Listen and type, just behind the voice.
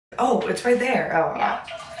Oh, it's right there. Oh. Yeah.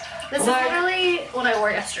 This is literally what I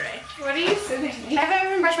wore yesterday. What are you sitting? I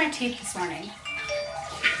haven't even brushed my teeth this morning.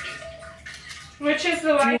 Which is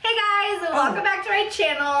the one? Hey guys, welcome back to my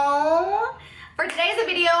channel. For today's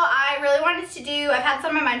video, I really wanted to do, I've had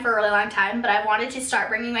some in my mind for a really long time, but I wanted to start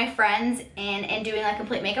bringing my friends in and doing like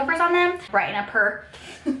complete makeovers on them. Brighten up her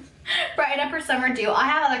summer do. I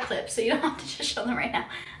have other clips, so you don't have to just show them right now.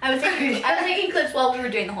 I was taking clips while we were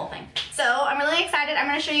doing the whole thing. So I'm really excited. I'm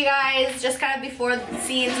gonna show you guys just kind of before the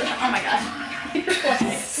scenes. Oh my god.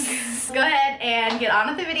 Go ahead and get on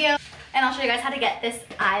with the video, and I'll show you guys how to get this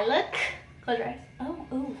eye look. Close your eyes. Oh,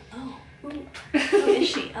 ooh, oh, ooh. Who is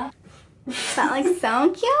she? Oh. That looks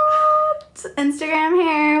so cute. Instagram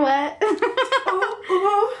hair, what?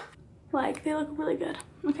 Like, they look really good.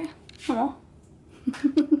 Okay, come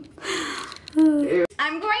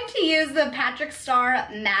I'm going to use the Patrick Star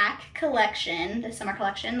MAC collection, the summer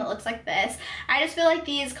collection that looks like this. I just feel like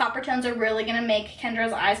these copper tones are really gonna make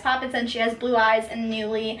Kendra's eyes pop, and since she has blue eyes and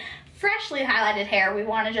freshly highlighted hair, we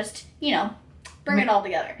wanna just, you know, bring it all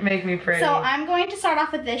together. Make me pretty. So I'm going to start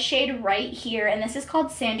off with this shade right here, and this is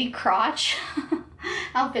called Sandy Crotch.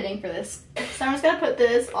 How fitting for this. So I'm just gonna put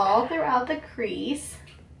this all throughout the crease.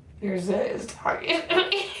 Yours is talking.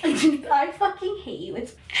 I fucking hate you.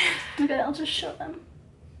 Okay, I'll just show them.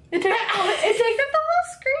 It takes up the whole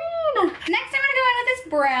screen. Next, I'm gonna go in with this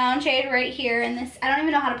brown shade right here, and this, I don't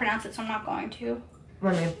even know how to pronounce it, so I'm not going to.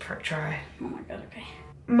 Let me try. Oh my god, okay.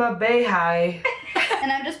 Mabehai.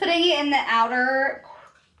 And I'm just putting it in the outer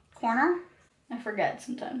corner. I forget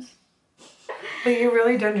sometimes. But you're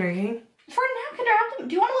really done drinking? For now, Kendra,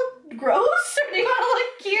 do you want to look gross or do you want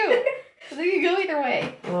to look cute? I think you go either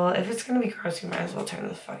way. Well, if it's gonna be gross, you might as well turn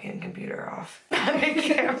the fucking computer off.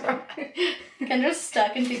 Camera. Kendra's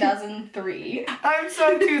stuck in 2003. I'm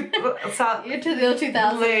so too. You're to the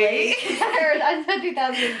 2008. I said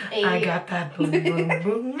 2008. I got that boom, boom,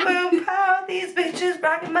 boom, boom, pow. These bitches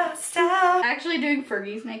rocking my style. Actually doing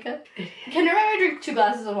Fergie's makeup. Kendra made me drink 2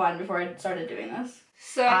 glasses of wine before I started doing this.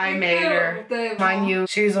 So I made her. Mind you,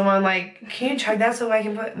 she's the one like, can you chug that so I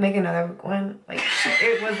can make another one? Like,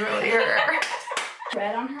 it was really her.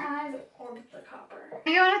 Red on her eyes or the copper?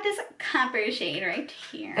 I'm going with this copper shade right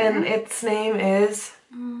here. And its name is?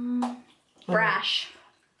 Brash.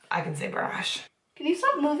 I can say Brash. Can you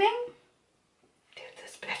stop moving? Dude,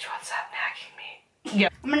 this bitch won't stop nagging me. Yeah.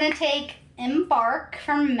 I'm going to take Embark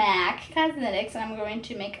from MAC Cosmetics, and I'm going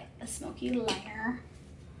to make a smoky liner.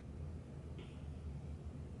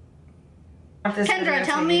 Kendra,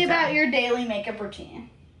 tell me about your daily makeup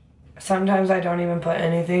routine. Sometimes I don't even put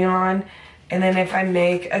anything on. And then if I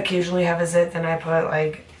occasionally have a zit, then I put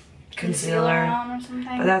like concealer on or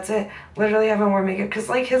something. But that's it. Literally haven't worn makeup. Because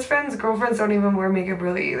like his girlfriends don't even wear makeup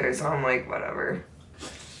really either. So I'm like, whatever.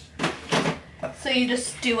 So you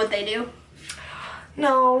just do what they do?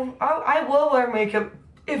 No, I will wear makeup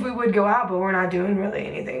if we would go out, but we're not doing really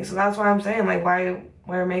anything. So that's why I'm saying, like, why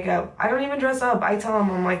wear makeup? I don't even dress up. I tell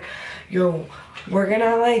him, I'm like, yo, we're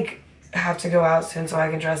gonna like have to go out soon so I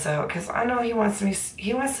can dress out, because I know he wants to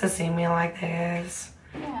see me like this.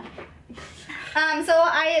 Yeah. So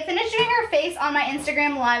I finished doing her face on my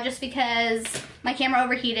Instagram live just because my camera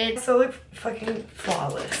overheated. So look fucking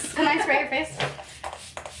flawless. Can I spray your face?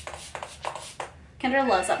 Kendra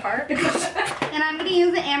loves that part. And I'm gonna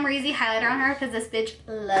use the Amrezy highlighter on her because this bitch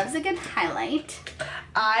loves a good highlight.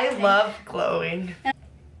 I love glowing.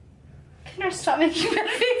 Kendra, stop making bad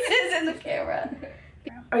faces in the camera.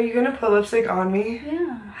 Are you gonna put lipstick on me?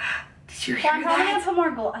 Yeah. Did you hear Yeah, I'm probably that? gonna put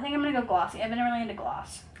more gloss. I think I'm gonna go glossy. I've been really into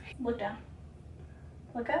gloss. Look down.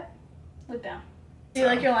 Look up. Look down. Do you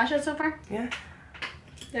like your lashes so far? Yeah.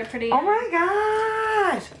 They're pretty. Oh my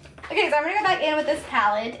god. Okay, so I'm gonna go back in with this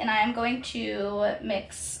palette, and I'm going to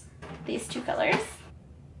mix these 2 colors.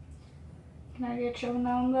 Can I get you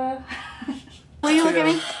on the? Will you look at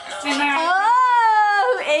me?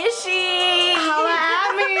 Oh, who is she? Holla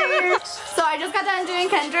at me. So I just got done doing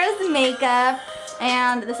Kendra's makeup,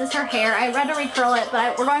 and this is her hair. I had to recurl it,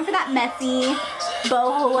 but we're going for that messy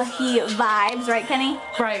boho-y vibes, right, Kenny?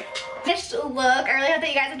 Right. Finished look. I really hope that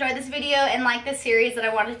you guys enjoyed this video and like this series that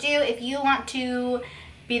I want to do. If you want to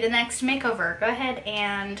be the next makeover, go ahead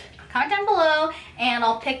and comment down below, and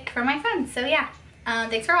I'll pick from my friends. So yeah,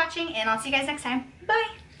 thanks for watching, and I'll see you guys next time. Bye.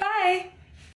 Bye.